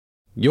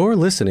You're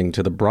listening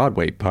to the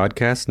Broadway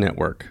Podcast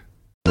Network.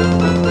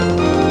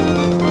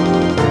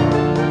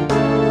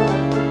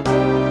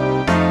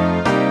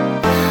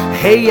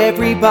 Hey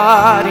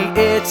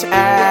everybody, it's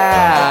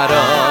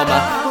Adam,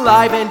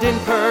 live and in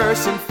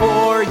person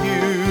for you.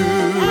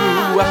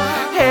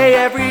 Hey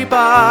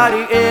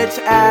everybody, it's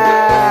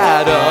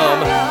Adam,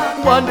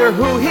 wonder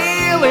who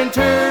he'll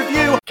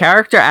interview.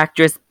 Character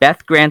actress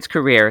Beth Grant's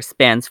career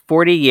spans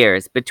 40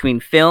 years between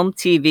film,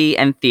 TV,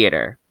 and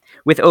theater.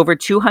 With over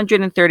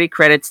 230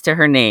 credits to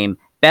her name,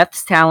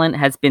 Beth's talent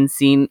has been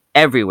seen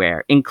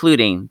everywhere,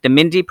 including The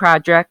Mindy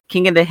Project,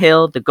 King of the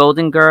Hill, The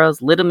Golden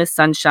Girls, Little Miss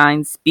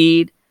Sunshine,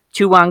 Speed,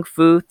 To Wong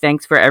Fu,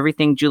 Thanks for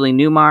Everything, Julie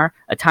Newmar,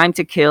 A Time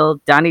to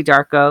Kill, Donnie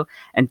Darko,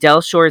 and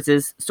Del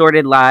Shores'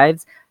 Sordid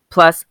Lives,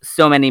 plus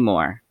so many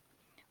more.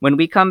 When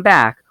we come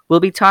back, we'll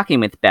be talking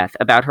with Beth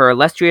about her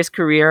illustrious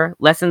career,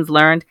 lessons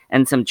learned,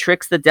 and some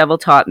tricks the devil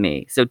taught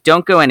me. So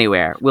don't go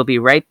anywhere. We'll be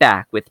right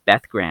back with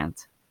Beth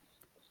Grant.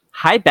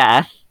 Hi,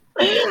 Beth.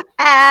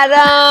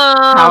 Adam!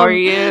 How are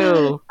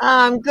you?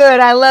 I'm good.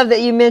 I love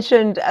that you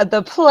mentioned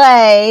the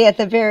play at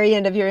the very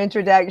end of your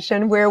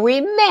introduction where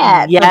we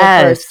met for the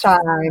first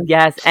time.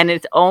 Yes, and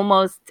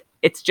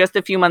it's just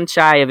a few months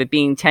shy of it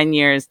being 10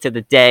 years to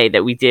the day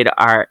that we did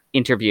our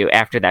interview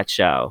after that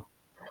show.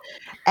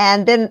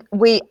 And then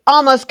we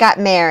almost got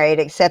married,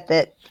 except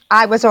that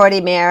I was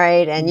already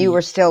married and you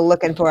were still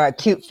looking for a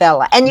cute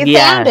fella. And you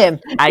found him.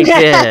 I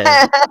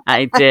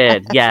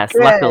did. Yes,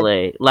 Good.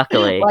 luckily.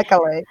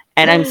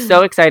 And I'm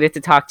so excited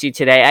to talk to you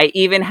today. I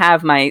even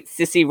have my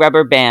sissy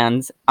rubber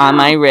bands on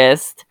my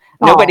wrist.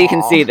 Nobody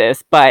can see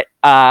this, but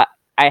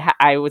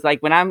I was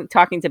like, when I'm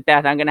talking to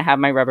Beth, I'm going to have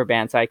my rubber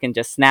band so I can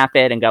just snap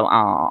it and go,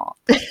 "Aw,"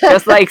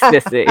 just like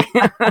Sissy.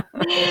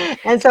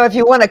 And so if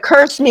you want to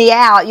curse me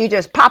out, you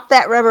just pop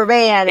that rubber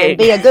band and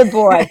be a good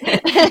boy.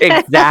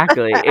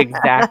 Exactly.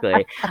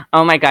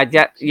 Oh my God.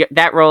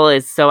 That role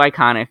is so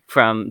iconic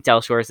from Del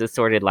Shores'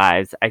 Sordid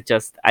Lives.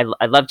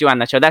 I loved you on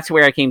that show. That's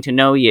where I came to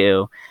know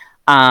you.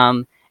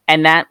 And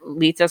that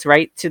leads us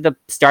right to the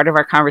start of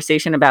our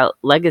conversation about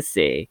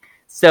legacy.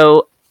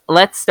 So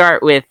let's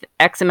start with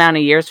X amount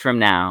of years from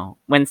now.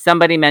 When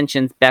somebody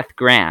mentions Beth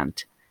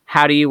Grant,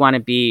 how do you want to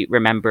be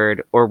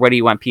remembered, or what do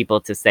you want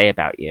people to say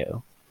about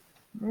you?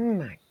 Oh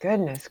my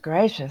goodness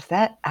gracious,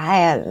 that I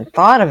hadn't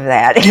thought of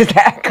that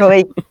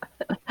exactly.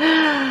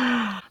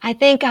 I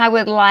think I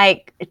would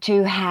like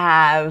to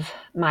have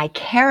my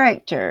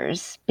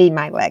characters be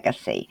my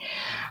legacy.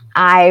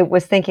 I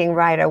was thinking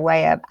right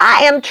away of,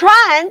 I am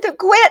trying to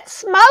quit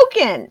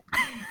smoking.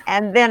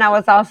 And then I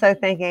was also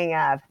thinking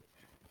of,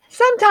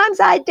 sometimes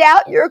I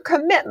doubt your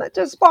commitment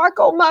to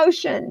sparkle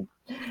motion.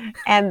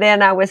 And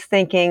then I was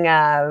thinking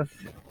of,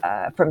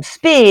 from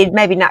Speed,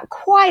 maybe not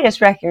quite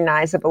as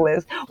recognizable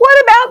as,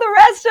 what about the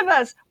rest of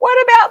us?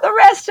 What about the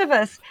rest of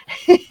us?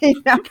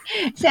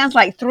 It sounds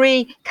like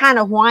three kind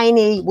of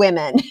whiny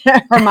women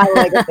are my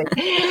legacy.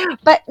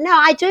 But no,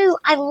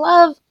 I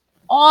love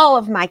all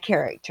of my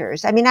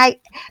characters. I mean,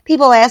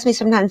 people ask me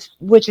sometimes,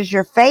 which is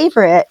your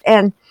favorite?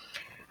 And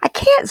I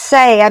can't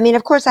say. I mean,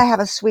 of course, I have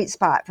a sweet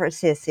spot for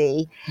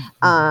Sissy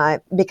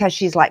because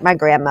she's like my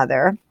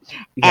grandmother,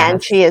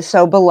 and she is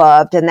so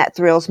beloved, and that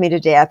thrills me to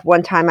death.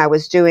 One time I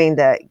was doing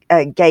the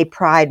Gay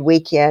Pride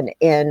weekend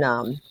in,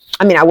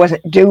 I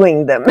wasn't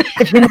doing them,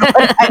 if you know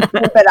what I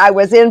mean, but I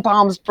was in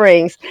Palm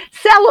Springs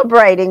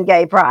celebrating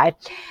Gay Pride.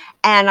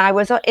 And I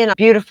was in a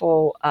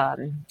beautiful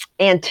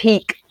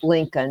antique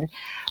Lincoln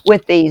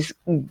with these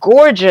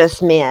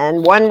gorgeous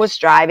men. One was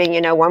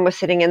driving, one was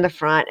sitting in the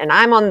front, and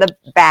I'm on the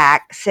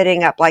back,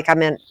 sitting up like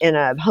I'm in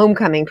a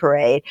homecoming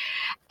parade.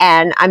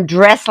 And I'm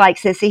dressed like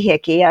Sissy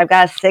Hickey. I've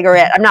got a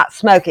cigarette. I'm not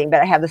smoking,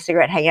 but I have the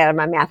cigarette hanging out of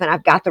my mouth, and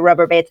I've got the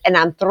rubber bands, and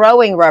I'm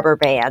throwing rubber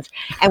bands.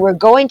 And we're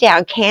going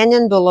down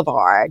Canyon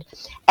Boulevard,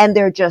 and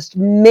they're just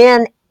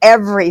men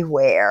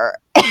everywhere.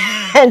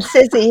 And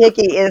Sissy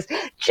Hickey is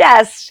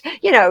just,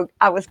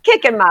 I was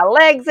kicking my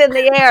legs in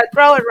the air,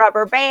 throwing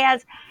rubber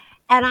bands.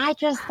 And I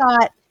just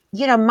thought,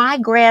 my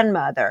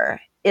grandmother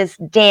is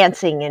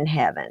dancing in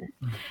heaven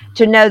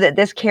to know that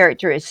this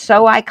character is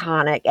so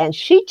iconic, and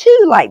she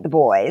too liked the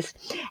boys.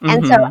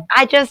 And so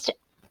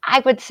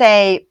I would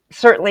say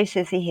certainly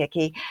Sissy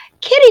Hickey,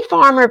 Kitty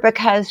Farmer,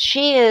 because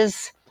she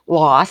is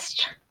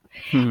lost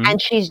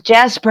and she's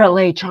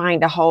desperately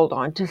trying to hold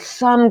on to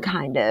some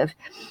kind of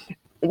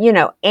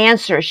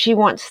answer. She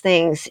wants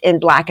things in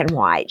black and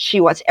white. She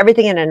wants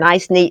everything in a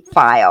nice, neat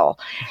file.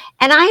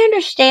 And I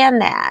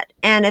understand that.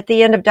 And at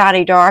the end of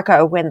Donnie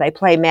Darko, when they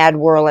play Mad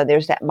World and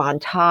there's that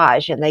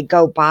montage and they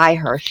go by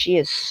her, she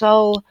is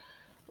so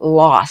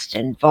lost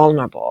and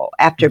vulnerable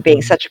after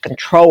being such a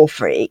control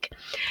freak.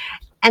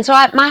 And so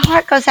my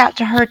heart goes out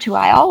to her too.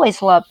 I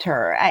always loved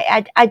her.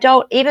 I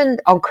don't, even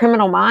on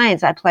Criminal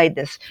Minds, I played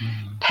this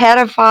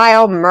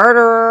pedophile,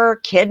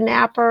 murderer,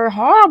 kidnapper,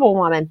 horrible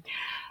woman.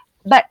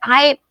 But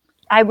I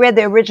read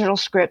the original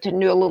script and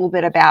knew a little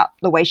bit about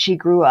the way she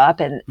grew up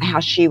and how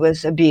she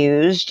was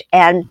abused.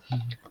 And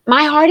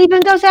my heart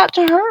even goes out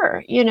to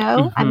her,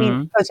 I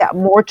mean, it goes out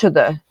more to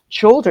the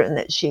children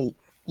that she,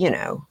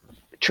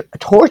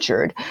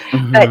 tortured.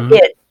 But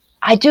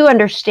I do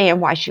understand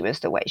why she was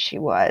the way she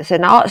was.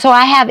 And so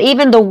I have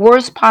even the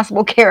worst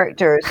possible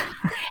characters.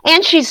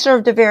 And she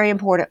served a very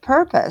important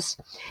purpose.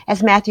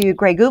 As Matthew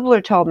Gray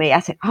Gubler told me, I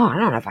said, oh, I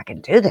don't know if I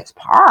can do this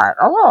part.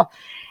 Oh.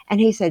 And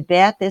he said,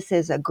 Beth, this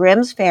is a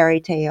Grimm's fairy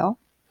tale.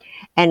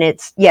 And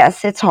it's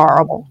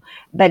horrible,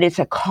 but it's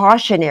a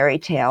cautionary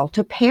tale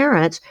to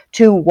parents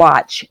to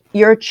watch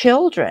your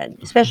children,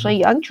 especially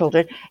young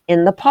children,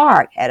 in the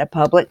park, at a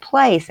public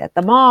place, at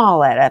the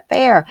mall, at a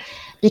fair,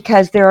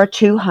 because there are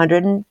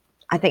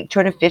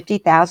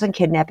 250,000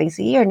 kidnappings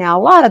a year. Now,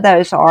 a lot of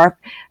those are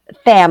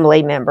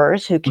family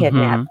members who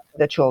kidnap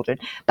the children,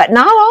 but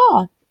not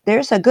all.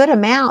 There's a good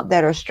amount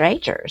that are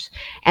strangers,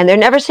 and they're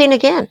never seen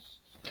again.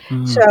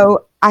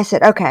 So I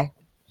said, okay,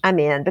 I'm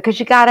in, because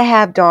you got to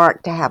have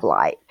dark to have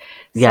light.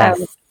 Yes.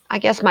 So I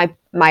guess my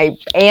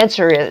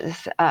answer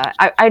is,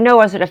 I know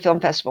I was at a film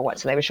festival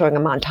once, and they were showing a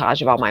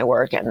montage of all my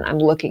work, and I'm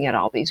looking at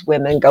all these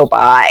women go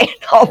by, and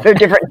all their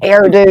different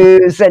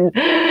hairdos and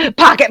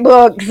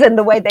pocketbooks and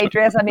the way they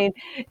dress. I mean,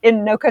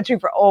 in No Country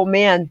for Old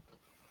Men,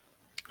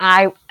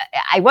 I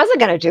wasn't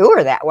going to do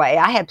her that way.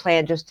 I had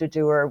planned just to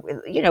do her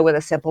with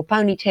a simple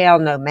ponytail,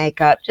 no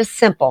makeup, just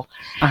simple.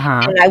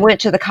 And I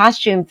went to the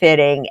costume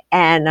fitting,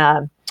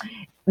 and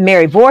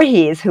Mary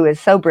Voorhees, who is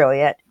so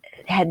brilliant,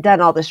 had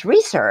done all this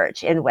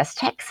research in West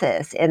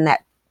Texas in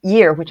that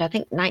year, which I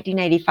think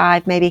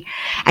 1985 maybe.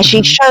 And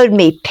she showed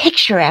me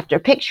picture after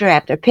picture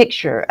after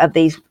picture of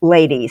these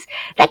ladies.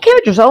 That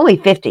character's only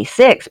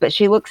 56, but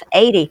she looks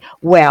 80.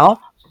 Well,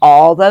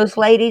 all those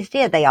ladies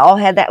did. They all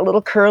had that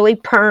little curly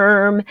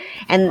perm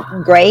and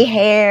gray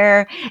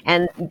hair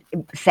and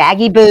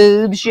saggy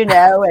boobs, and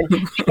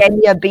she gave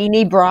me a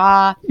beanie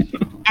bra.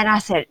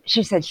 And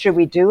she said, should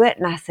we do it?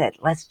 And I said,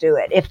 let's do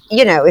it. If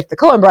the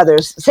Coen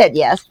brothers said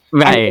yes.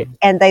 Right.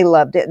 And they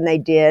loved it, and they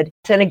did.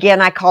 And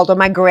again, I called on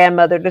my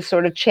grandmother to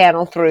sort of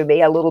channel through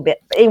me a little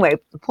bit. But anyway,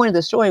 the point of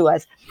the story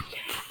was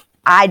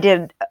I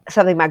did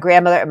something my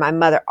grandmother and my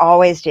mother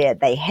always did.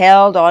 They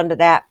held onto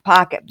that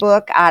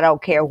pocketbook. I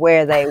don't care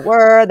where they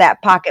were.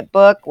 That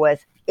pocketbook was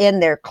in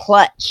their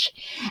clutch.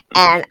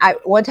 And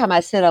one time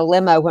I sent a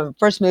limo when we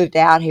first moved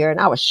out here, and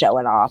I was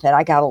showing off, and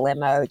I got a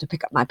limo to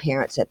pick up my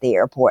parents at the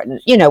airport, and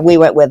we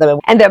went with them.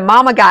 And then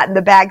Mama got in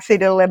the back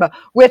seat of the limo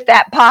with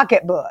that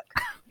pocketbook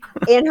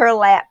in her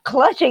lap,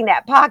 clutching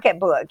that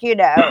pocketbook,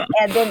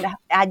 and then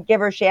I'd give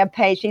her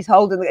champagne. She's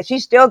holding it.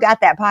 She's still got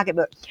that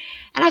pocketbook.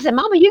 And I said,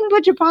 Mama, you can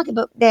put your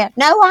pocketbook down.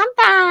 No, I'm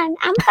fine.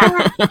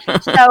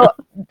 So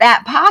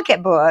that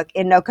pocketbook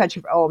in No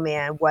Country for Old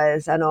Men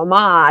was an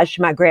homage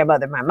to my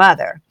grandmother and my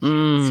mother.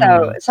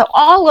 So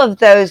all of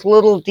those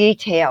little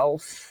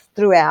details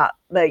throughout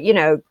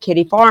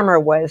Kitty Farmer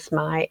was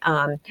my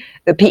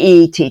the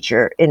PE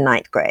teacher in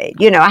 9th grade.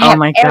 I have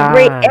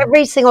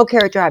every single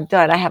character I've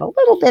done. I have a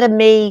little bit of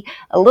me,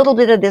 a little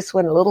bit of this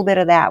one, a little bit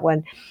of that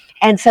one.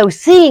 And so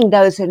seeing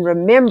those and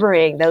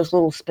remembering those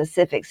little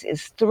specifics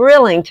is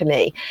thrilling to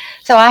me.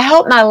 So I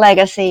hope my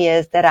legacy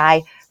is that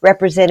I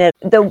represented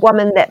the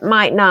woman that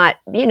might not,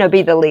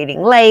 be the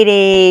leading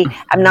lady.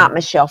 I'm not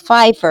Michelle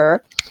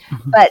Pfeiffer,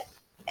 but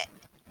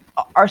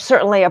are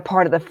certainly a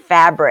part of the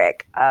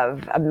fabric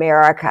of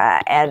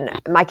America. And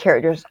my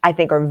characters, I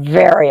think, are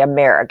very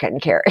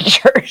American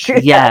characters.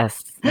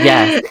 Yes. So,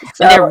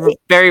 they're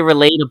very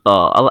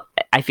relatable.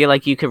 I feel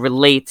like you could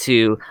relate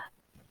to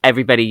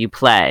everybody you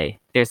play.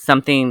 There's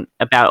something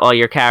about all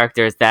your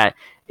characters that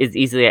is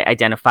easily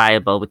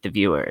identifiable with the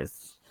viewers.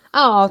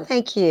 Oh,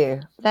 thank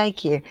you.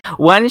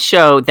 One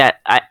show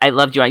that I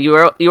loved you on, you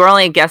were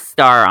only a guest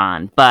star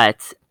on,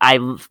 but I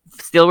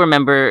still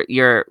remember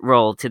your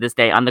role to this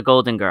day on The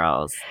Golden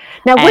Girls.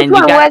 Now, which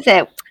one was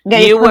it?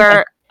 You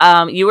were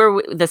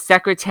the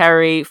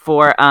secretary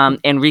for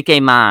Enrique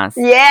Mas.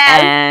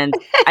 Yes. And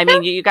I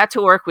mean, you got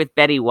to work with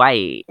Betty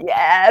White.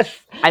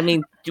 Yes. I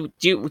mean,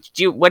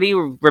 what do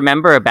you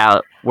remember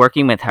about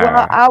working with her?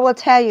 Well, I will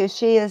tell you,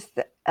 she is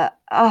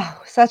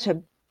such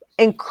an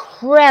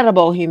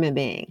incredible human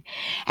being.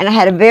 And I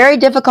had a very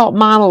difficult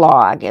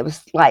monologue. It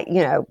was like,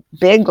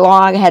 big,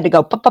 long. I had to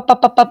go pop, pop,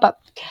 pop, pop, pop,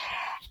 pop.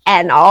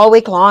 And all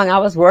week long I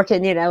was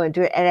working, and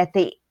doing. And at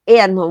the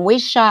end, when we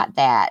shot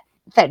that,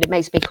 in fact, it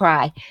makes me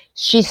cry.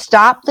 She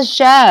stopped the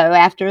show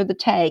after the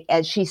take,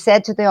 and she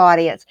said to the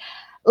audience,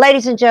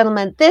 ladies and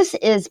gentlemen, this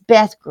is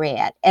Beth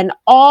Grant, and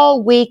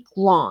all week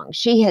long,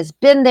 she has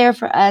been there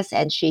for us,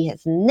 and she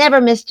has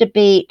never missed a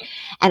beat,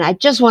 and I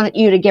just wanted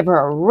you to give her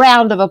a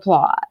round of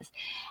applause.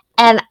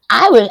 And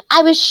I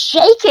was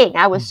shaking.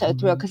 I was so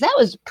thrilled because that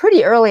was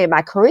pretty early in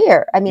my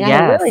career. I mean, I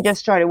had really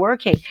just started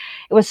working.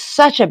 It was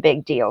such a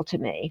big deal to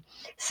me.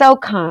 So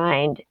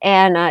kind.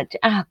 And,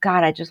 oh,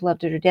 God, I just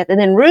loved her to death. And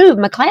then Rube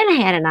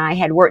McClanahan and I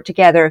had worked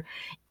together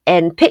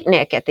in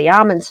Picnic at the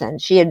Amundsen.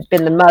 She had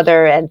been the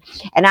mother, and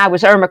I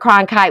was Irma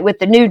Cronkite with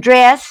the new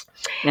dress.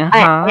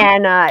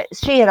 And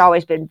she had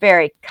always been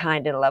very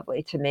kind and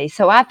lovely to me.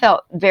 So I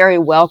felt very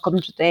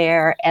welcomed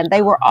there. And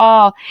they were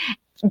all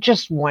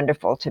just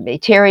wonderful to me.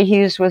 Terry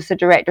Hughes was the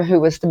director, who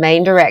was the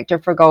main director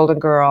for Golden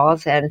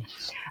Girls, and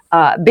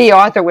B.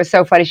 Arthur was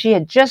so funny. She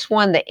had just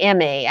won the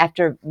Emmy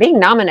after being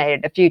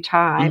nominated a few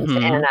times.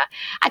 Mm-hmm. And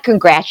I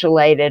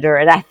congratulated her.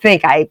 And I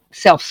think I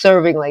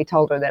self-servingly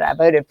told her that I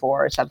voted for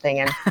her or something.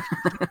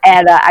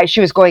 And she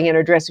was going in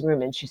her dressing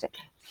room and she said,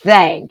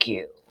 "Thank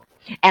you."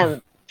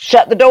 And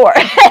shut the door.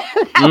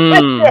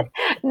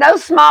 No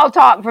small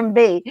talk from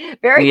B.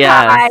 Very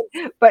kind,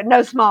 but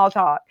no small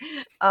talk.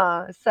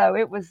 So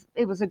it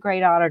was a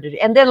great honor to do.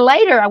 And then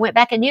later I went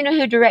back, and you know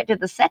who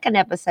directed the second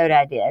episode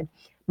I did?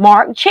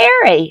 Mark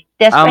Cherry.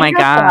 Oh my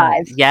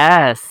God!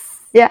 Yes.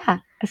 Yeah.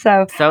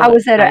 So I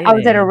was at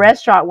exciting. a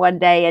restaurant one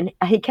day, and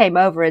he came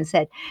over and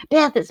said,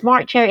 "Beth, it's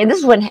Mark Cherry." And this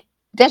is when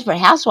Desperate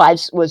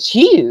Housewives was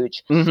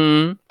huge.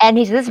 Mm-hmm. And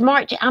he said,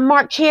 "I'm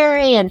Mark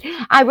Cherry, and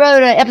I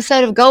wrote an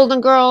episode of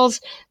Golden Girls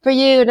for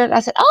you." And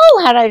I said,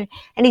 "Oh, how did?"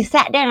 And he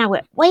sat down. And I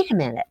went, "Wait a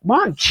minute,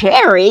 Mark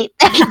Cherry,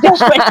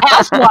 Desperate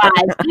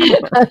Housewives."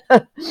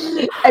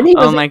 And he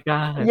was, oh my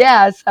God!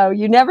 Yeah. So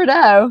you never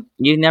know.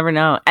 You never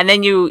know. And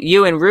then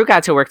you and Rue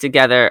got to work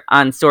together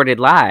on Sordid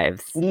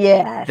Lives.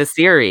 Yes. The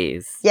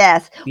series.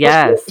 Yes.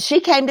 Yes. Well, she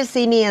came to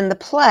see me in the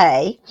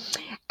play,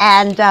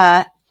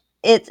 and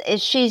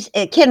she's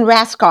Ken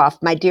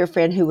Raskoff, my dear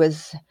friend, who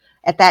was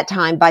at that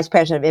time vice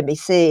president of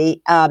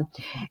NBC,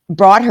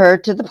 brought her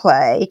to the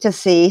play to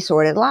see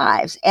Sordid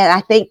Lives. And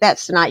I think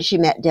that's the night she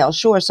met Del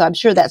Shore. So I'm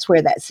sure that's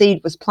where that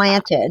seed was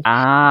planted.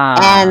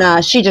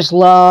 And she just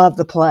loved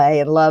the play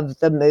and loved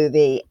the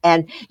movie.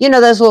 And you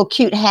know those little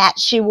cute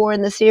hats she wore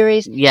in the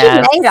series?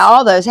 Yes. She made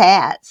all those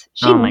hats.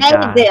 She made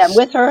gosh. them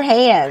with her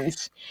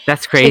hands.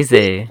 That's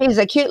crazy. She was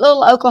a cute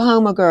little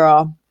Oklahoma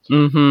girl.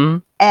 Mm-hmm.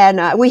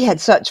 And we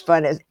had such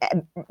fun as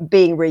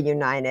being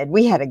reunited.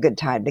 We had a good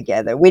time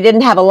together. We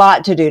didn't have a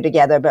lot to do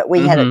together, but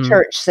we had a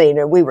church scene,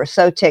 and we were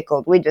so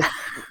tickled.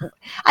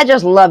 I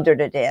just loved her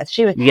to death.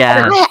 She was.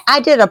 Yeah. I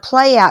did a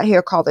play out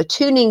here called The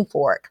Tuning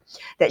Fork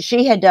that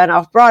she had done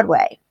off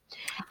Broadway,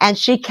 and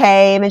she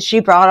came and she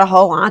brought a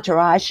whole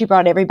entourage. She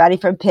brought everybody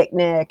from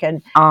Picnic,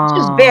 and she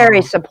was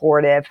very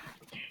supportive.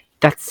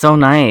 That's so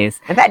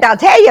nice. In fact, I'll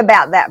tell you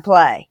about that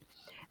play.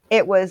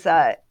 It was.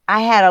 I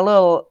had a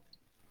little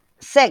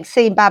sex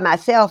scene by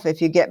myself,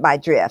 if you get my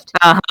drift.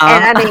 And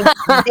I mean,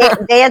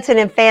 dancing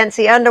in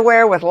fancy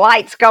underwear with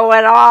lights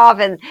going off,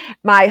 and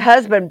my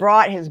husband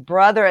brought his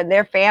brother and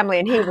their family,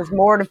 and he was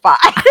mortified.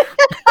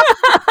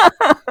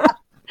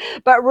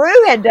 But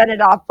Rue had done it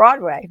off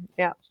Broadway.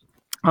 Yeah.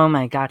 Oh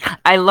my God.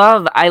 I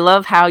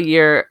love how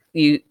you're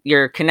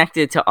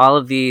connected to all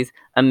of these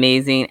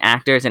amazing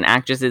actors and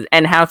actresses,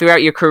 and how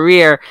throughout your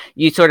career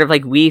you sort of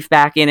like weave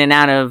back in and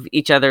out of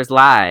each other's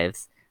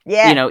lives.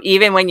 Yeah. You know,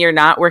 even when you're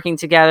not working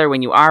together,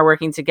 when you are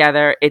working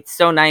together, it's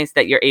so nice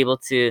that you're able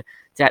to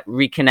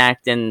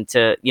reconnect and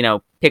to, you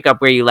know, pick up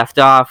where you left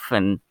off.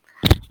 And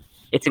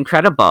it's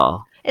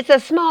incredible. It's a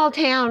small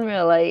town,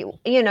 really.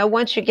 You know,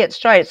 once you get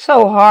started, it's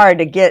so hard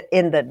to get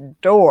in the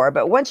door.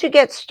 But once you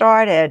get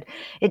started,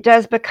 it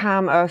does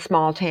become a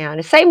small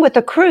town. Same with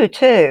the crew,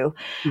 too.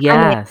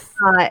 Yes.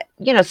 I mean,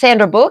 you know,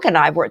 Sandra Bullock and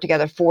I have worked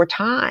together 4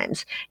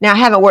 times. Now, I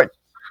haven't worked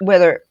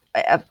with her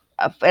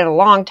in a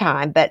long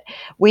time, but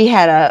we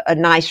had a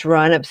nice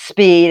run of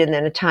Speed and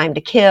then A Time to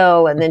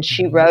Kill, and then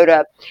she wrote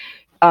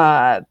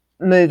a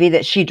movie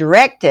that she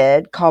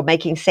directed called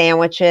Making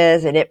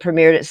Sandwiches, and it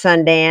premiered at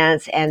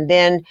Sundance. And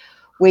then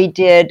we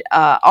did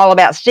All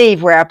About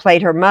Steve, where I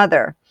played her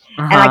mother,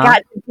 and I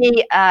got to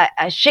be a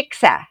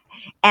shiksa,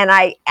 and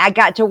I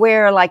got to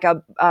wear like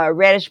a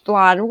reddish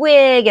blonde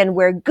wig and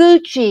wear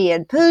Gucci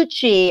and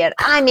Poochie, and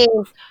I mean,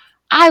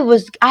 I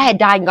had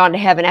died and gone to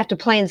heaven after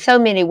playing so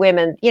many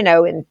women, you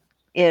know,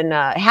 in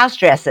house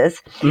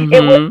dresses.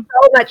 It was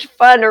so much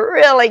fun to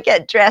really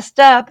get dressed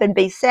up and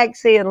be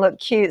sexy and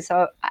look cute.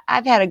 So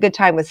I've had a good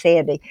time with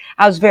Sandy.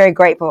 I was very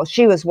grateful.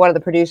 She was one of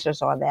the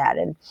producers on that,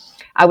 and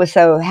I was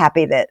so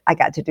happy that I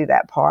got to do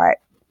that part.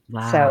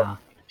 Wow. So,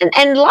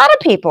 and a lot of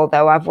people,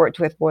 though, I've worked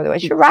with more than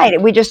once. You're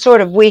right. We just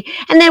sort of, and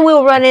then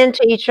we'll run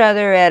into each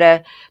other at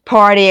a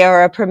party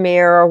or a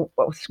premiere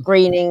or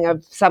screening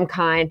of some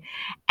kind.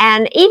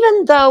 And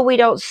even though we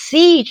don't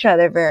see each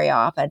other very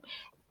often,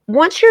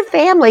 once you're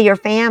family, you're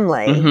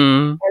family.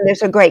 And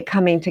there's a great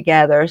coming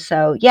together.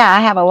 So, yeah,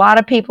 I have a lot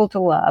of people to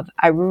love.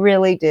 I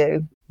really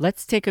do.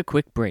 Let's take a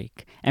quick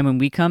break. And when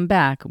we come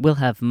back, we'll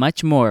have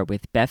much more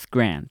with Beth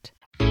Grant.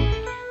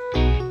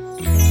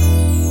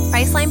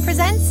 Priceline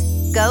presents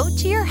Go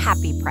to Your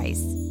Happy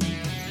Price.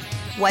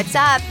 What's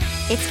up?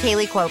 It's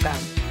Kaylee Cuoco.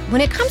 When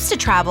it comes to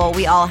travel,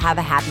 we all have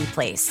a happy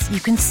place. You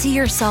can see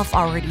yourself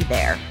already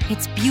there.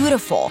 It's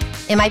beautiful.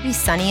 It might be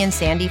sunny and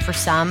sandy for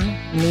some,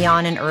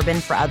 neon and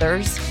urban for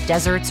others,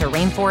 deserts or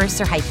rainforests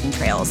or hiking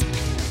trails.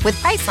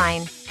 With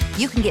Priceline,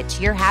 you can get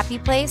to your happy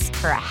place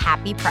for a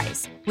happy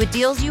price with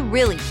deals you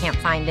really can't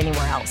find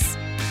anywhere else.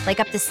 Like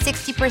up to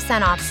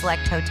 60% off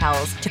select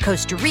hotels to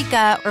Costa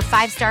Rica or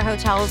 5-star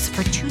hotels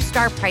for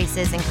 2-star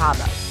prices in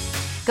Cabo.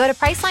 Go to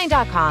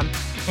Priceline.com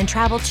and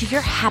travel to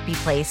your happy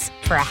place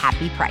for a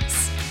happy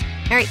price.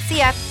 All right, see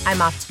ya.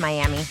 I'm off to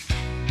Miami.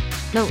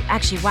 No,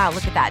 actually, wow,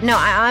 look at that. No,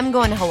 I'm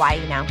going to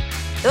Hawaii now.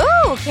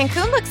 Ooh,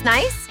 Cancun looks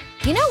nice.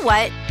 You know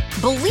what?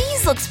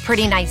 Belize looks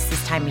pretty nice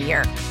this time of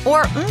year.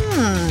 Or,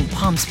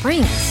 Palm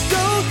Springs.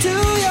 Go to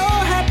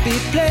your happy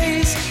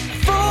place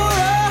for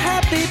a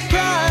happy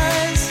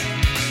price.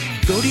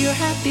 Go to your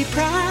happy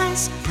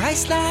price,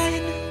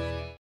 Priceline.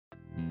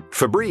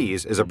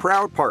 Febreze is a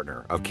proud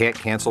partner of Can't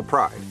Cancel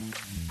Pride.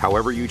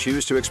 However you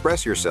choose to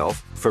express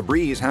yourself,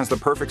 Febreze has the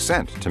perfect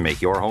scent to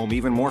make your home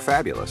even more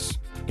fabulous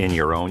in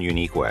your own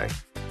unique way.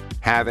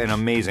 Have an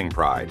amazing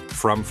Pride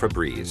from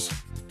Febreze.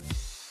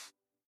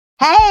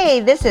 Hey,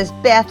 this is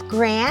Beth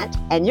Grant,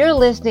 and you're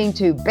listening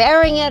to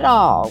Bearing It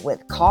All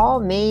with Call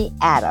Me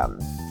Adam.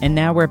 And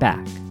now we're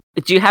back.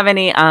 Do you have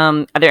any,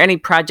 are there any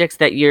projects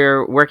that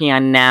you're working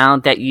on now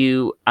that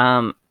you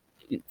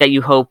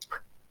hope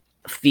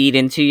feed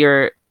into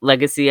your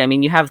legacy? I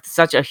mean, you have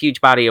such a huge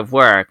body of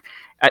work.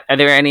 Are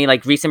there any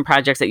like recent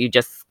projects that you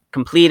just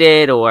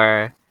completed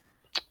or?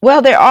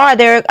 Well, there are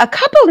a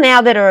couple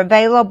now that are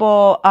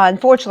available.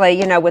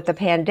 Unfortunately, with the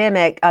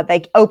pandemic,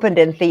 they opened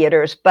in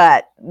theaters,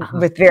 but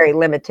with very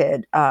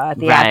limited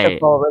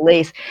theatrical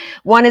release.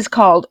 One is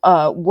called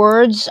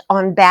Words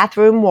on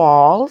Bathroom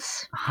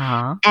Walls,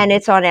 and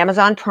it's on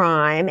Amazon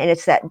Prime, and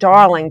it's that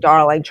darling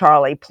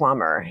Charlie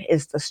Plummer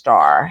is the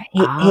star.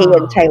 He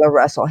and Taylor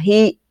Russell.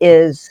 He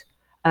is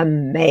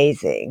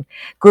amazing.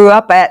 Grew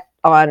up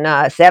on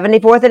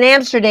 74th in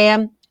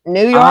Amsterdam.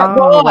 New York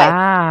boy.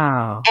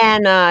 Wow.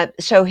 And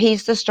so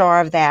he's the star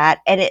of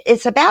that. And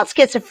it's about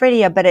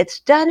schizophrenia, but it's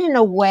done in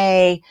a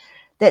way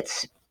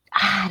that's,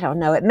 I don't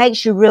know, it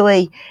makes you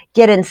really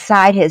get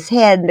inside his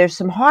head. And there's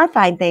some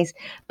horrifying things,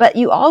 but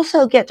you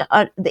also get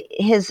to,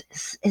 his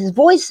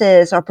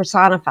voices are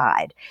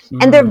personified.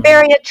 And they're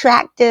very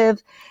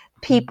attractive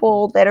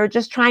people that are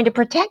just trying to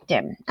protect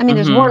him. I mean,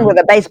 there's one with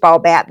a baseball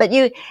bat, but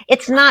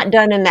it's not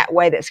done in that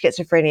way that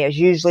schizophrenia is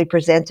usually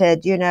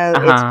presented.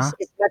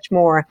 It's much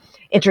more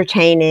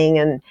entertaining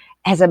and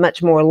has a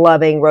much more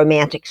loving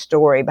romantic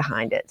story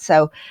behind it.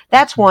 So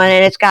that's one.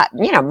 And it's got,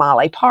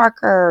 Molly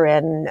Parker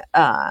and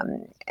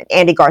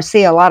Andy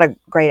Garcia, a lot of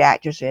great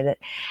actors in it.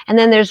 And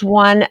then there's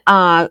one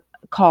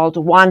called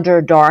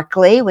Wander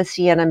Darkly with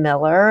Sienna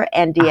Miller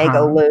and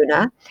Diego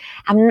Luna.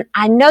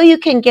 I know you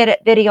can get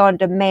it video on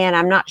demand.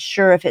 I'm not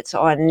sure if it's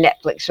on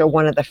Netflix or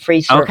one of the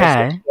free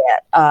services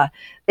yet.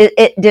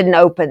 It didn't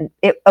open.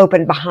 It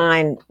opened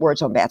behind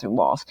Words on Bathroom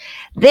Walls.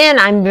 Then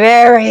I'm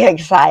very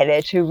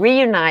excited to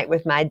reunite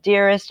with my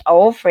dearest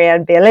old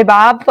friend, Billy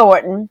Bob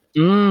Thornton,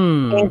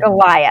 in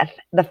Goliath,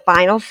 the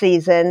final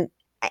season.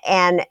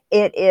 And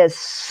it is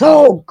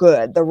so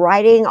good. The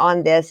writing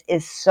on this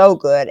is so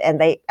good.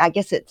 And I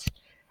guess it's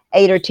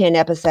 8 or 10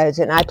 episodes,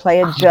 and I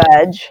play a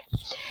judge,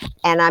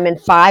 and I'm in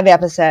 5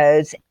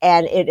 episodes,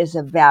 and it is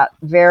about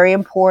very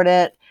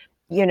important,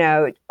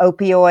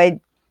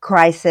 opioid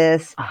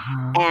crisis.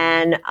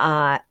 And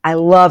I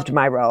loved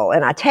my role.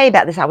 And I tell you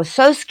about this. I was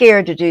so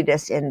scared to do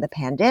this in the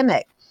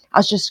pandemic. I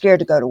was just scared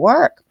to go to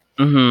work.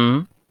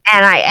 And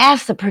I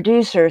asked the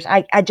producers,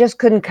 I just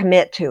couldn't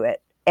commit to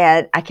it.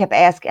 And I kept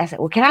asking, I said,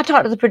 well, can I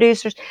talk to the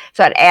producers?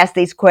 So I'd ask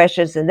these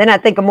questions, and then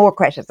I'd think of more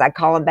questions. I'd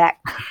call them back.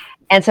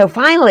 And so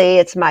finally,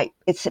 it's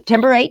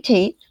September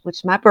 18th, which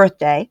is my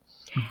birthday.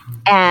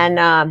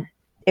 And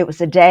it was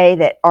the day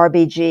that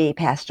RBG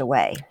passed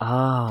away.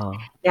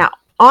 Now,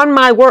 on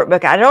my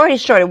workbook, I'd already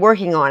started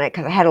working on it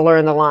because I had to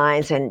learn the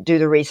lines and do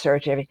the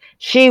research.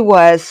 She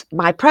was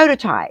my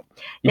prototype.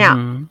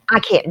 Now, I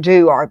can't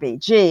do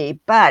RBG,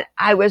 but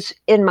I was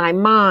in my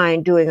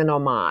mind doing an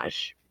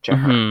homage to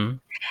her.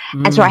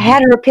 And so I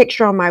had her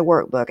picture on my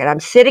workbook, and I'm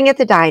sitting at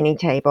the dining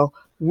table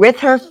with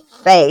her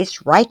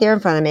face right there in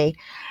front of me.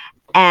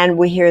 And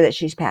we hear that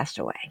she's passed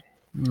away.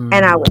 And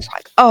I was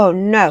like, oh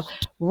no.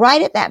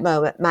 Right at that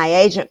moment, my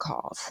agent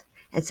calls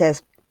and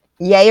says,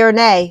 yay or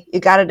nay, you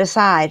got to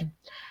decide.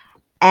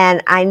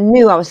 And I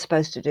knew I was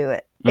supposed to do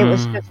it. It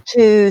was just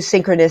too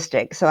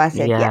synchronistic. So I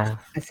said, yes.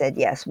 I said,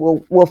 yes,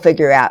 we'll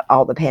figure out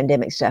all the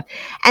pandemic stuff.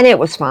 And it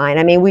was fine.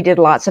 I mean, we did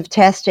lots of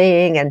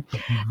testing, and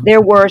there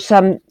were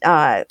some,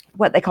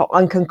 what they call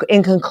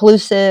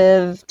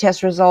inconclusive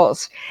test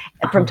results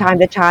from time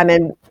to time.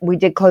 And we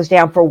did close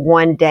down for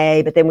one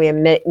day, but then we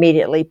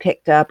immediately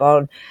picked up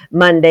on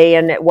Monday.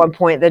 And at one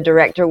point, the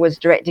director was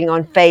directing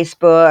on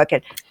Facebook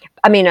and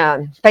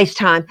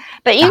FaceTime.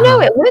 But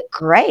it went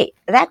great.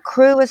 That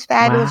crew was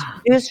fabulous. Wow.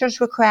 Producers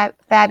were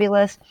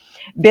fabulous.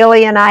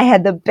 Billy and I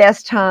had the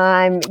best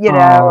time. He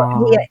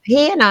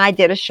and I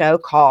did a show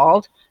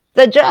called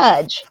The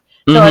Judge.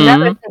 So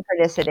another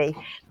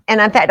synchronicity. And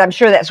in fact, I'm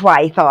sure that's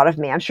why he thought of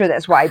me. I'm sure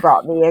that's why he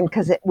brought me in,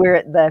 because we're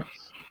at the,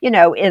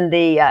 in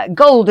the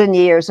golden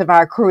years of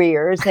our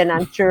careers. And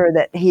I'm sure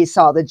that he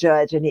saw The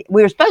Judge. And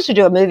we were supposed to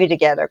do a movie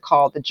together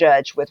called The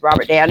Judge with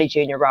Robert Downey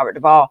Jr., Robert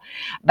Duvall,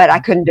 but I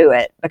couldn't do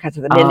it because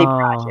of the Mindy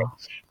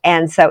project.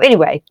 And so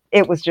anyway,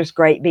 it was just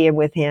great being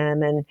with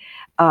him.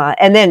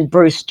 And then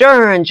Bruce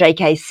Stern,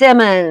 J.K.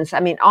 Simmons,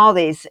 all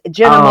these,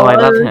 Jenna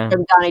Malone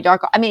from Donnie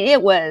Darko.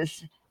 It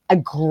was a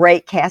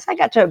great cast. I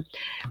got to,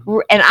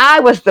 and I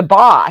was the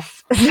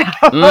boss. So,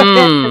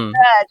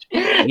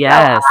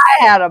 Yes.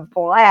 I had a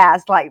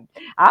blast. Like,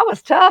 I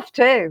was tough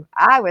too.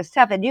 I was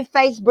tough. And you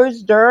face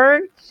Bruce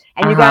Dern,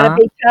 and you got to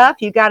be tough.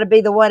 You got to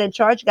be the one in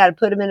charge. You got to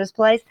put him in his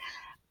place.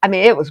 I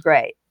mean, it was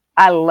great.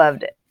 I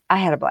loved it. I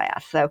had a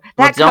blast. So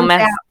that comes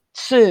out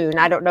soon.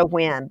 I don't know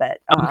when,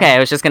 but okay. I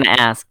was just going to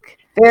ask.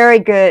 Very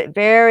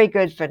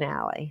good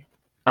finale.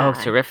 Oh,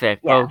 terrific.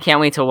 Yeah. Well, can't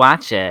wait to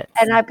watch it.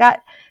 And I've got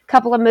a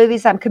couple of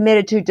movies I'm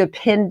committed to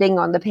depending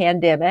on the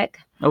pandemic.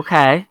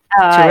 Okay.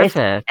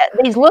 Terrific.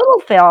 These little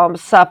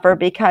films suffer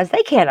because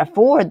they can't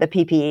afford the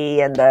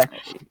PPE and the,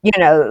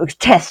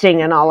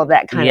 testing and all of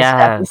that kind of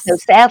stuff. And so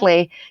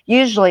sadly,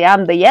 usually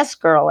I'm the yes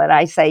girl and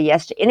I say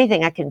yes to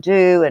anything I can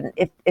do. And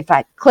if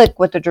I click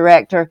with the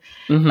director,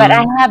 but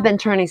I have been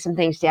turning some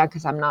things down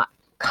because I'm not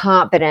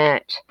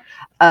confident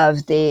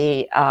of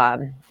the,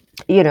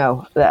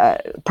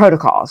 the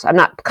protocols. I'm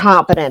not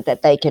confident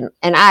that they can,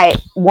 and I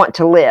want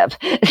to live.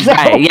 So,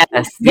 right.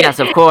 Yes,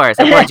 of course.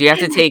 You have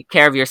to take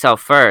care of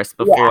yourself first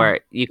before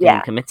you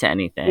can commit to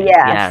anything.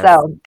 Yeah.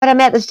 So, but I'm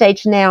at the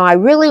stage now, I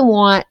really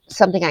want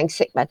something I can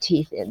sink my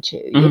teeth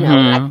into,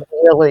 I can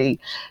really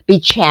be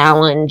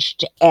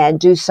challenged and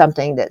do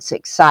something that's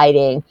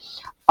exciting.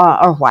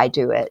 Or why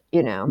do it,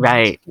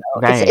 Right,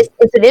 so right.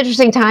 It's an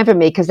interesting time for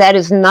me because that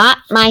is not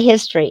my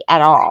history at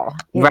all.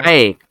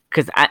 Right.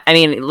 Because, I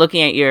mean,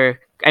 looking at you,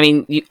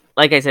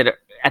 like I said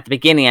at the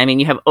beginning, I mean,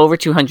 you have over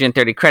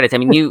 230 credits. I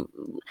mean,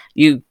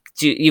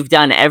 you've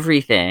done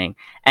everything.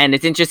 And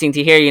it's interesting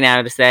to hear you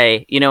now to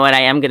say, you know what,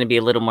 I am going to be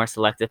a little more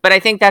selective. But I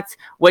think that's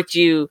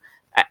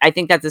I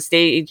think that's a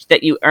stage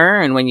that you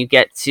earn when you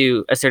get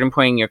to a certain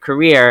point in your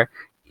career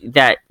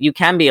that you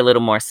can be a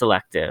little more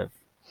selective,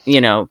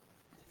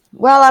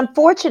 Well, I'm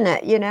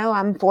fortunate,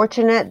 I'm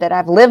fortunate that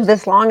I've lived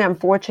this long. I'm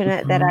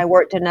fortunate that I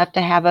worked enough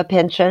to have a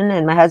pension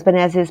and my husband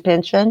has his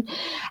pension.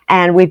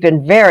 And we've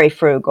been very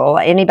frugal.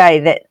 Anybody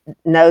that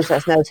knows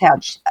us knows how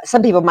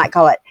some people might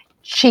call it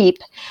cheap.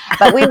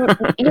 But we,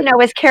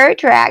 as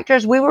character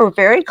actors, we were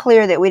very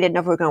clear that we didn't know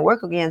if we were going to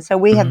work again. So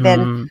we have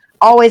been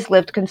always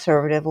lived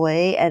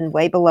conservatively and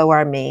way below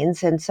our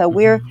means. And so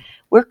we're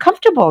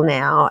comfortable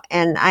now,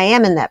 and I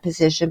am in that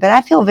position, but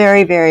I feel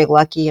very, very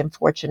lucky and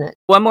fortunate.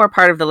 One more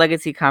part of the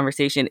legacy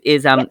conversation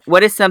is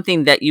what is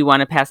something that you want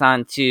to pass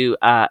on to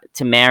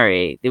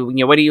Mary?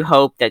 What do you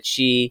hope that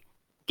she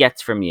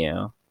gets from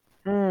you?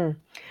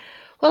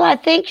 Well, I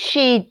think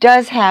she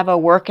does have a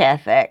work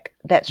ethic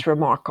that's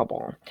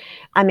remarkable.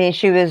 I mean,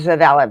 she was a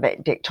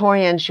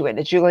valedictorian. She went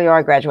to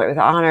Juilliard, graduated with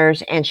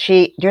honors, and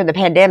during the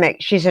pandemic,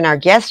 she's in our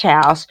guest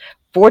house.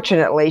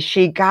 Fortunately,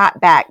 she got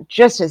back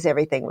just as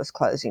everything was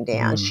closing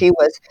down. She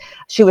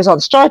was on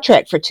Star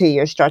Trek for 2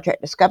 years, Star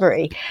Trek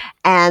Discovery,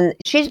 and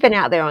she's been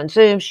out there on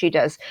Zoom. She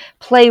does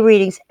play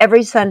readings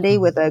every Sunday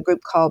with a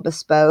group called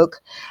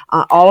Bespoke,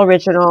 all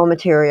original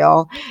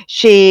material.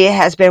 She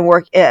has been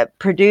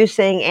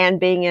producing and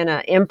being in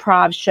an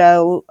improv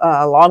show,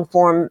 long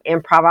form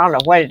improv. I don't know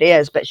what it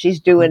is, but she's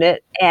doing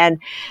it. And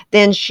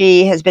then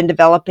she has been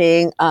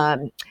developing.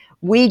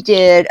 We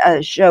did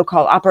a show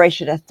called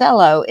Operation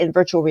Othello in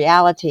virtual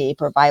reality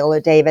for Viola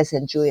Davis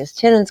and Julius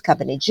Tennant's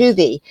company,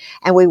 Juvie.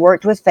 And we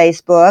worked with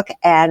Facebook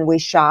and we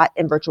shot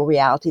in virtual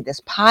reality this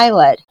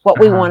pilot.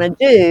 What we want to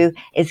do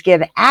is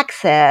give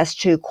access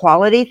to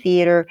quality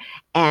theater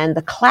and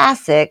the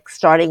classics,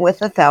 starting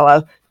with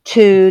Othello,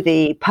 to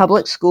the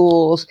public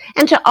schools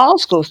and to all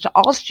schools, to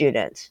all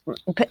students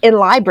in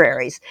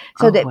libraries,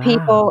 so that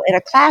people in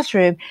a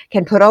classroom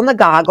can put on the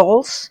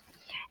goggles.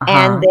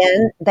 And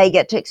then they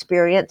get to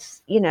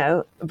experience,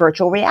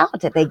 virtual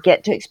reality. They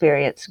get to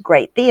experience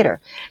great theater.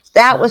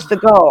 That was the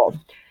goal.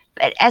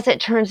 But as it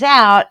turns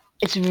out,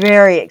 it's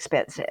very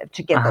expensive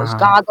to get those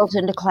goggles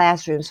into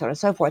classrooms, so on and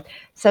so forth.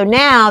 So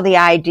now the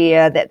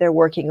idea that they're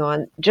working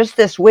on, just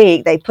this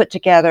week, they put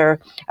together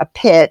a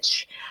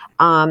pitch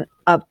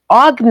of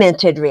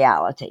augmented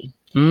reality.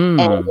 And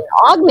in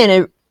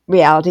augmented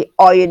reality,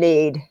 all you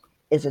need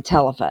is a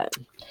telephone.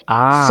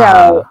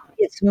 So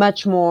it's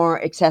much more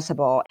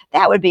accessible.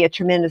 That would be a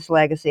tremendous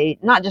legacy,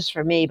 not just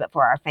for me, but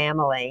for our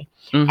family.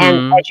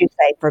 And as you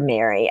say, for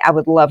Mary, I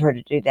would love her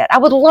to do that. I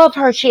would love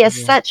her. She has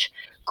such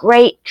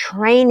great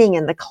training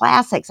in the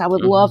classics. I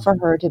would love for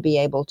her to be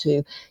able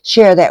to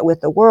share that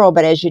with the world.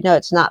 But as you know,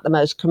 it's not the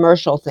most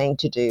commercial thing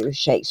to do,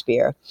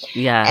 Shakespeare.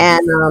 Yeah.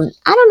 And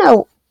I don't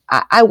know.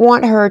 I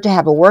want her to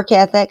have a work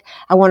ethic.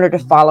 I want her to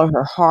follow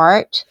her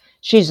heart.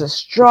 She's a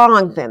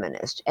strong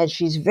feminist and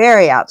she's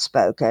very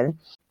outspoken.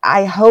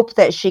 I hope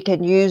that she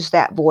can use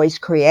that voice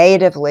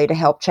creatively to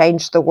help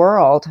change the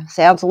world.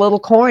 Sounds a little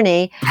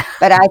corny,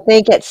 but I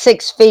think at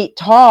 6 feet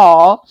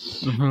tall,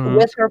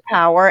 with her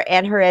power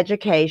and her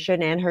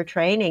education and her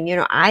training,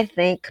 I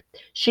think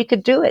she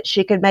could do it.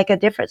 She could make a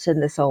difference in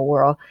this whole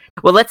world.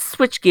 Well, let's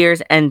switch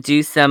gears and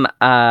do some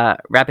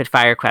rapid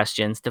fire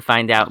questions to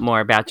find out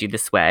more about you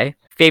this way.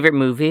 Favorite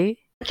movie?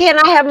 Can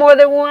I have more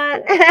than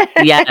one?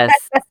 Yes.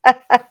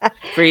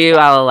 For you,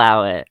 I'll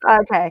allow it.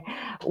 Okay.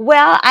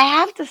 Well, I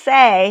have to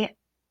say,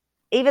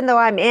 even though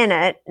I'm in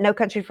it, No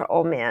Country for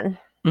Old Men.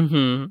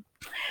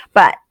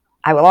 But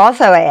I will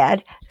also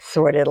add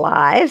Sordid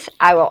Lives.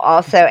 I will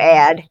also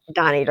add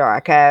Donnie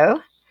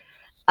Darko.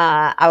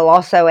 I will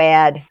also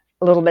add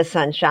Little Miss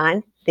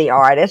Sunshine, The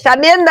Artist.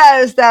 I'm in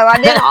those, though.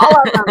 I'm in all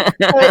of them.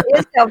 So it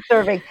is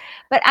self-serving.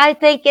 But I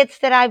think it's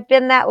that I've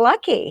been that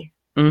lucky,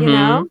 you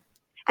know?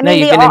 I No, mean,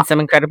 you've been in some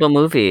incredible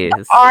movies.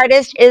 The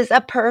Artist is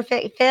a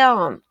perfect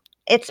film.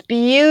 It's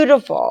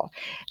beautiful.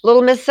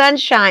 Little Miss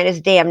Sunshine is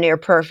damn near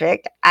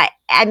perfect.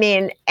 I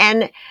mean,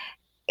 and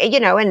you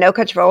know, in No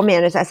Country for Old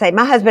Men, as I say,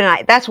 my husband and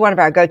I, that's one of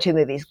our go-to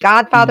movies.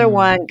 Godfather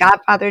 1,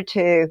 Godfather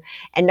 2,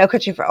 and No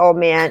Country for Old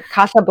Men,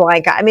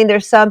 Casablanca. I mean,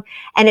 there's some,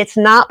 and it's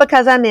not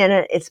because I'm in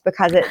it, it's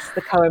because it's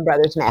the Coen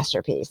brothers'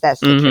 masterpiece.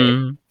 That's the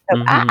truth.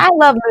 So I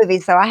love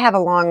movies, so I have a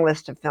long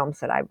list of films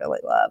that I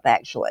really love,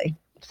 actually.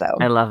 So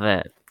I love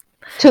it.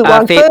 Tu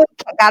Wong Fu.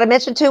 I gotta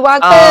mention Tu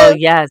Wong Fu. Oh,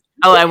 yes.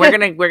 Oh, and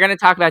we're gonna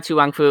talk about Tu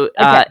Wong Fu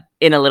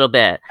in a little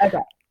bit. Okay.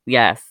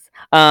 Yes.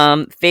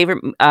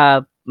 Favorite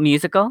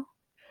musical?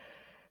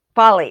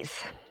 Follies.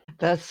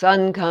 The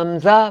sun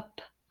comes up,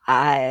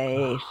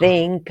 I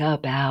think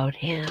about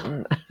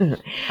him.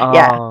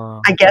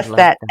 Yeah, I guess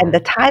that, and the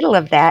title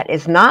of that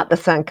is not The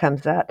Sun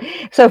Comes Up.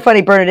 So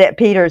funny, Bernadette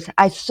Peters,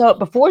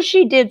 before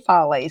she did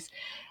Follies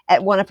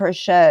at one of her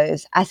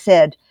shows, I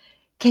said,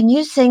 can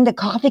you sing the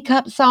coffee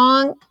cup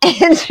song?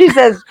 And she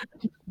says,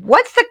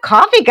 what's the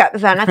coffee cup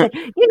song? I said,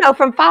 you know,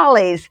 from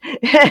Follies.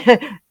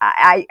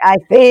 I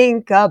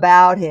think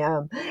about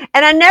him.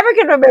 And I never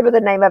can remember the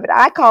name of it.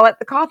 I call it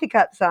the coffee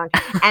cup song.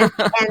 And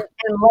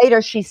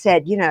later she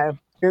said, you know,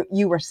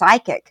 you were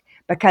psychic,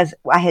 because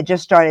I had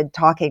just started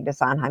talking to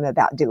Sondheim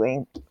about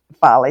doing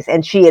Follies.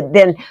 And she had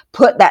then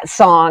put that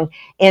song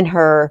in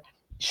her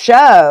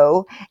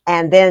show.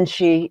 And then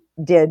she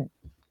did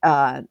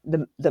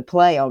the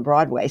play on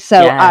Broadway.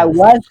 So yes. I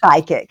was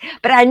psychic,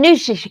 but I knew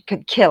she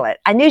could kill it.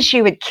 I knew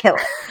she would kill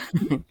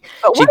it.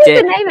 But what is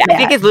the name of that? I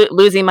think it's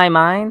Losing My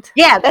Mind.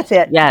 Yeah, that's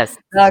it. Yes.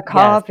 The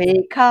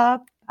coffee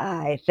cup,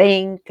 I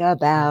think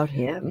about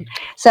him.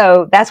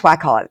 So that's why I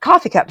call it a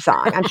coffee cup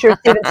song. I'm sure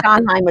Stephen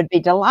Sondheim would be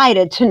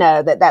delighted to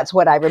know that that's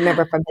what I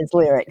remember from his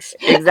lyrics.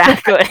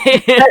 Exactly.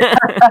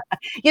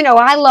 You know,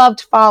 I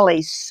loved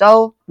Follies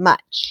so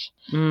much.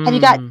 Have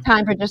you got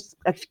time for just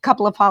a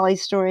couple of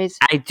Follies stories?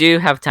 I do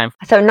have time.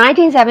 So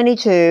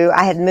 1972,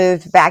 I had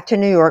moved back to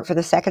New York for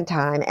the second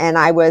time, and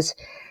I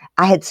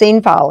had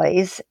seen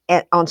Follies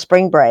on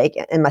spring break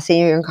in my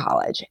senior year in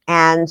college.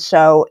 And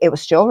so it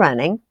was still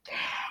running,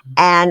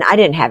 and I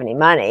didn't have any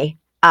money,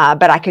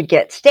 but I could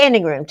get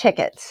standing room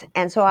tickets.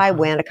 And so I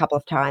went a couple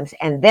of times,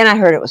 and then I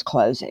heard it was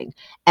closing,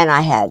 and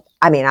I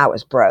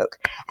was broke.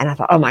 And I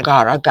thought, oh my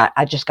God,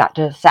 I just got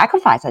to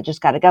sacrifice. I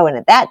just got to go. And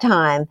at that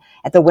time,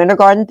 at the Winter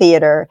Garden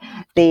Theater,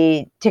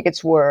 the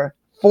tickets were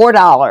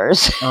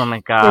 $4. Oh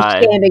my God.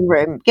 For standing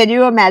room. Can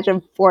you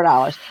imagine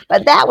 $4?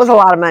 But that was a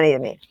lot of money to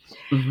me.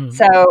 Mm-hmm.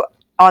 So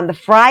on the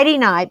Friday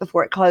night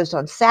before it closed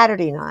on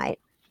Saturday night,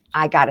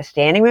 I got a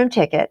standing room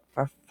ticket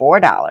for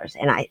 $4,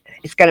 and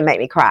it's going to make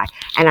me cry.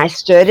 And I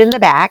stood in the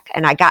back,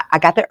 and I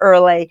got there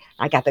early.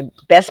 I got the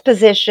best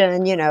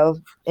position, you know,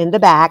 in the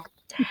back.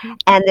 Mm-hmm.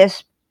 And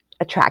this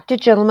attractive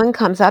gentleman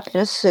comes up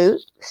in a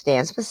suit,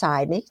 stands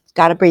beside me,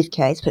 got a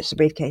briefcase, puts the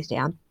briefcase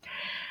down.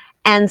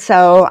 And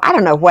so I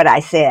don't know what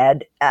I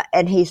said.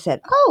 And he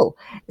said, oh,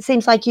 it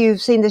seems like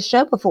you've seen this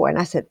show before. And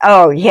I said,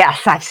 oh,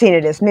 yes, I've seen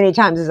it as many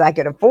times as I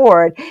could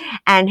afford.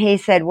 And he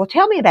said, well,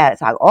 tell me about it.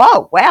 So I go,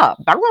 oh, well,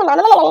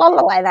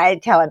 and I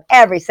tell him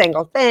every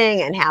single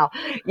thing and how,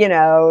 you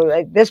know,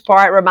 like, this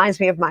part reminds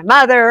me of my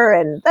mother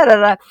and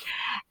da-da-da.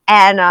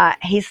 And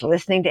he's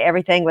listening to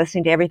everything.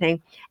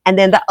 And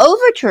then the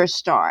overture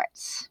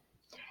starts.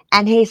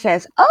 And he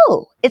says,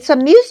 oh, it's a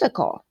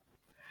musical.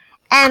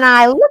 And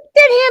I looked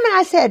at him and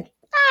I said,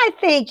 I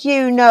think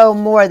you know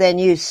more than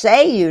you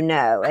say you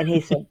know. And he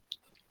said,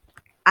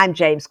 I'm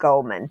James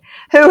Goldman,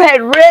 who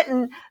had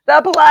written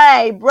the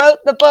play, wrote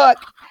the book.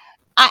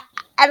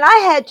 And I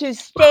had to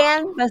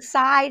stand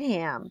beside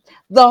him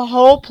the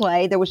whole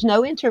play. There was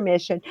no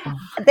intermission.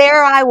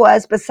 There I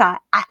was beside.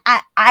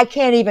 I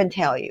can't even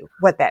tell you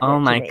what that meant. Oh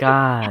my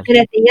God. And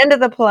at the end of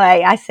the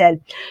play, I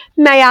said,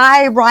 may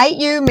I write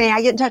you? May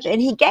I get in touch?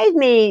 And he gave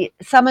me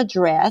some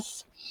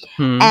address.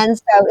 And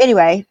so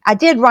anyway, I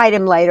did write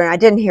him later and I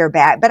didn't hear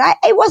back, but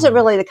it wasn't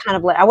really the kind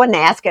of, I wasn't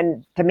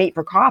asking to meet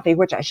for coffee,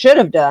 which I should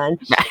have done,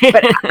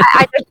 but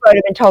I just wrote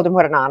him and told him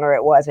what an honor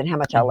it was and how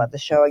much I love the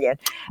show again.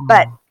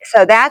 But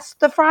so that's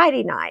the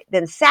Friday night.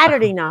 Then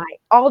Saturday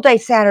night, all day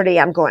Saturday,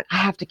 I'm going, I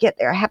have to get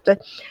there.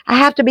 I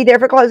have to be there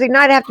for closing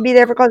night. I have to be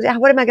there for closing.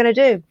 What am I going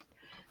to do?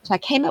 So I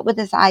came up with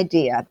this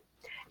idea.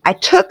 I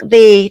took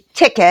the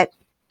ticket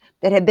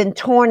that had been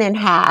torn in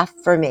half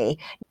for me.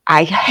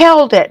 I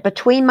held it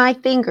between my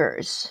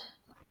fingers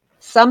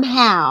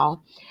somehow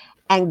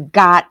and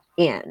got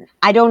in.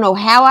 I don't know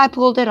how I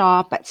pulled it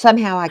off, but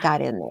somehow I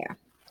got in there.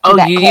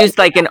 Oh, you used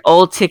like an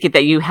old ticket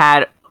that you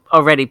had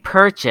already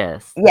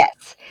purchased.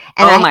 Yes.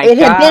 And it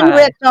had been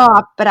ripped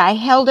off, but I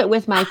held it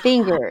with my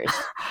fingers.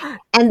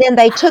 And then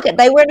they took it.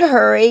 They were in a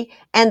hurry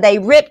and they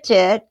ripped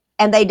it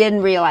and they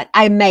didn't realize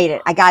I made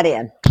it. I got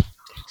in.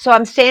 So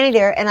I'm standing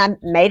there, and I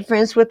made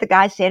friends with the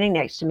guy standing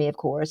next to me, of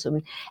course.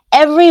 And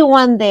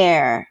everyone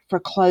there for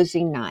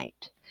closing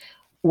night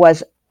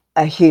was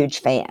a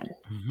huge fan.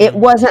 It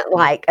wasn't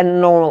like a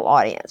normal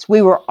audience.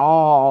 We were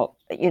all,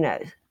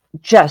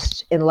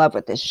 just in love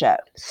with this show.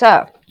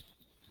 So,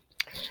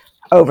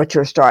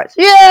 overture starts.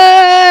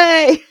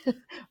 Yay!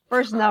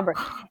 First number.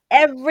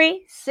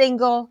 Every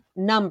single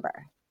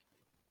number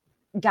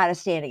got a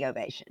standing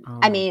ovation.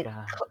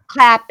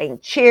 Clapping,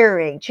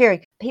 cheering.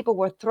 People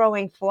were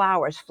throwing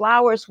flowers.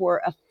 Flowers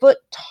were a foot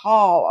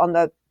tall on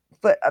the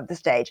foot of the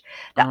stage.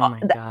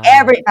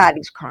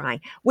 Everybody's crying.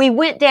 We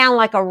went down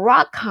like a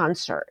rock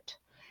concert.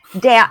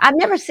 Down. I've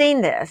never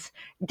seen this.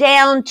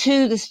 Down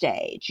to the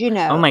stage,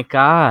 Oh my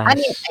gosh.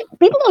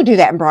 People don't do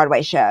that in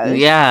Broadway shows.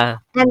 Yeah.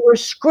 And we're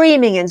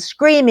screaming and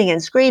screaming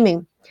and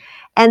screaming.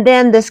 And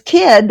then this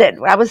kid that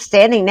I was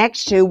standing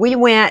next to, we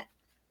went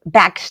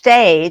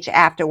backstage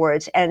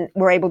afterwards and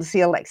were able to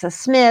see Alexa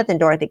Smith and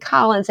Dorothy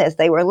Collins as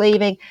they were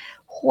leaving.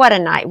 What a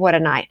night.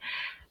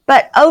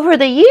 But over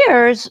the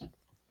years,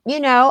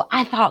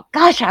 I thought,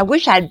 gosh, I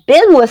wish I'd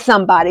been with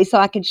somebody so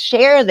I could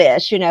share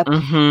this, And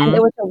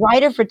there was a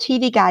writer for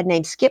TV Guide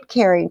named Skip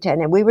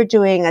Carrington, and we were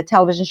doing a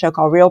television show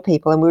called Real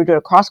People, and we were doing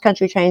a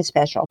cross-country train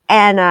special.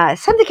 And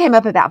something came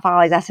up about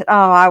Follies. I said,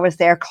 I was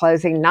there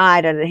closing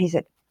night. And he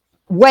said,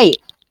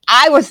 wait,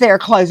 I was there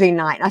closing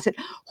night. And I said,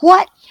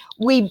 what?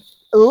 We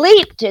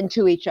leaped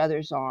into each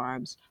other's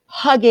arms,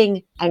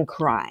 hugging and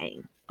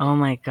crying. Oh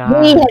my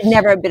God. We had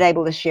never been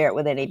able to share it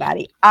with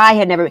anybody. I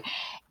had never.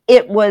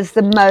 It was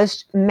the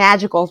most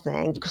magical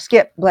thing.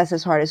 Skip, bless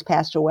his heart, has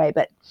passed away,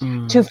 but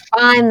to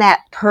find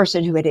that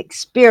person who had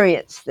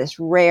experienced this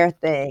rare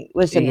thing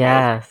was amazing.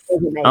 Yes.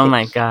 It was amazing. Oh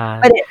my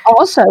God. But it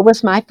also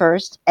was my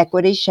first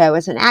equity show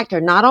as an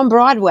actor, not on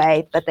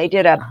Broadway, but they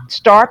did a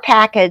star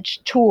package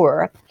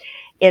tour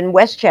in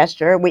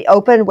Westchester. We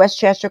opened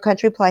Westchester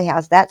Country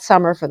Playhouse that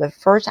summer for the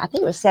first, I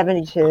think it was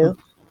 72,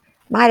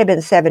 might have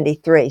been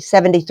 73,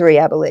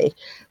 I believe. It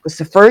was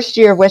the first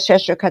year of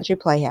Westchester Country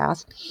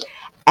Playhouse.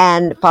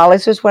 And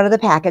Follies was one of the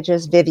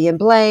packages, Vivian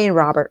Blaine,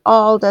 Robert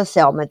Alda,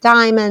 Selma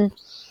Diamond.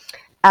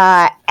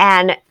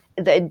 And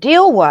the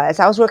deal was,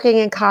 I was working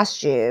in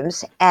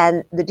costumes,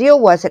 and the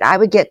deal was that I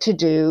would get to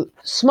do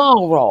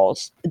small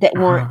roles that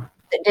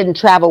didn't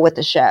travel with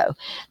the show.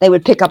 They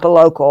would pick up a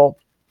local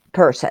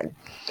person.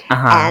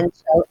 And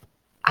so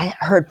I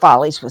heard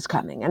Follies was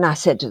coming, and I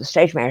said to the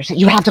stage manager,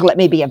 you have to let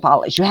me be in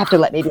Follies. You have to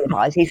let me be in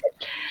Follies. He said,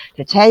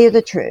 to tell you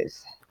the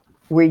truth,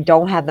 we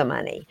don't have the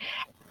money.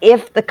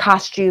 If the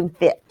costume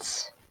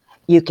fits,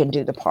 you can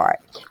do the part.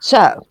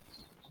 So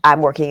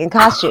I'm working in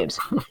costumes.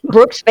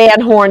 Brooks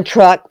Van Horn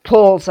truck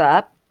pulls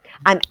up.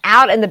 I'm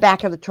out in the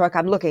back of the truck.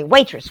 I'm looking,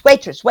 waitress.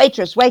 There's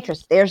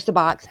the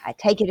box. I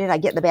take it in. I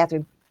get in the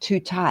bathroom.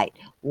 Too tight.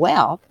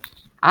 Well,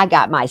 I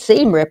got my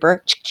seam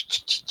ripper,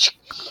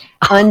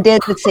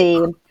 undid the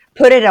seam,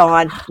 put it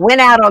on, went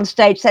out on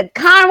stage, said,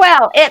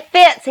 Conwell, it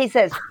fits. He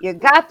says, you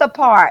got the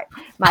part.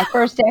 My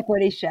first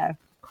equity show.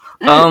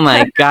 Oh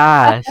my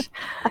gosh.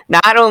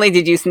 Not only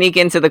did you sneak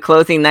into the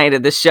closing night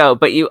of the show,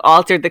 but you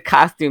altered the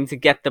costume to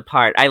get the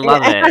part. I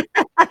love it.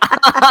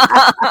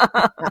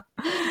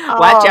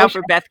 Watch out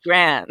for Beth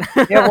Grant.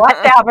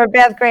 Watch out for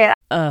Beth Grant.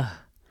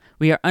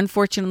 We are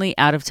unfortunately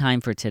out of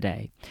time for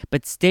today,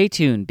 but stay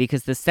tuned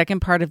because the second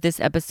part of this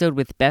episode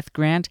with Beth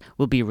Grant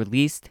will be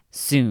released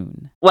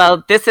soon.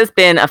 Well, this has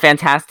been a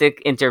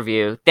fantastic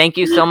interview. Thank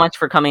you so much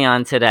for coming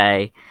on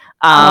today.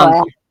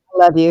 I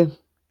love you.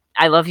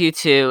 I love you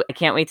too. I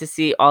can't wait to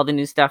see all the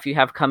new stuff you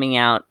have coming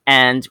out.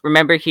 And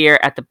remember, here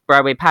at the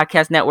Broadway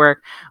Podcast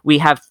Network, we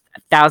have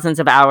thousands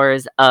of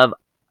hours of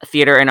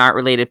theater and art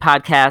related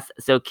podcasts.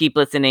 So keep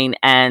listening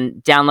and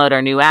download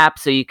our new app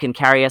so you can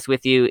carry us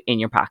with you in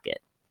your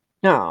pocket.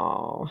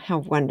 Oh, how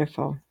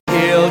wonderful.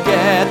 He'll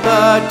get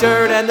the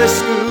dirt and the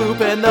scoop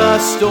and the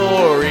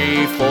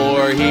story,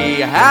 for he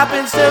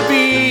happens to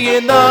be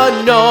in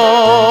the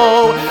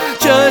know.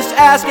 Just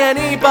ask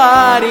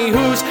anybody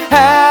who's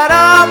had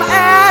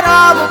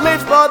Adam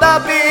lives for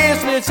the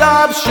business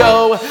of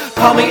show.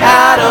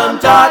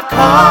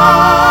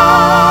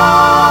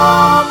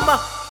 CallMeAdam.com.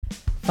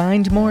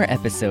 Find more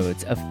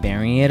episodes of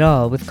Bearing It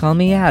All with Call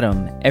Me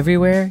Adam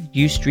everywhere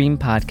you stream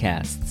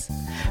podcasts.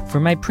 For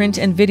my print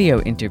and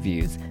video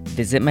interviews,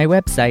 visit my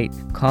website,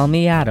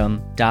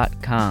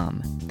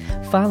 callmeadam.com.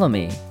 Follow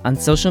me on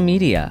social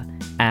media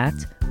at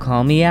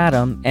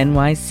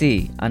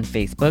callmeadamnyc on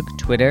Facebook,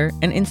 Twitter,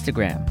 and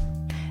Instagram.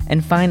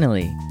 And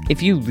finally,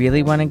 if you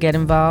really want to get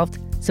involved,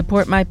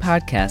 support my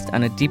podcast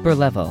on a deeper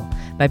level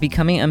by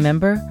becoming a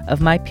member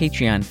of my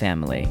Patreon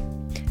family.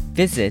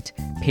 Visit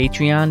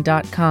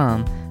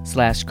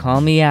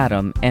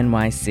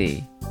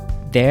patreon.com/callmeadamnyc.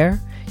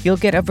 There, you'll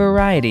get a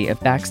variety of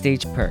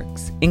backstage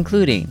perks,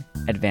 including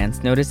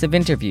advance notice of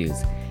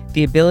interviews,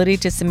 the ability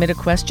to submit a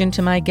question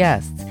to my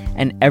guests,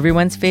 and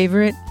everyone's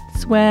favorite,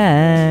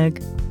 swag.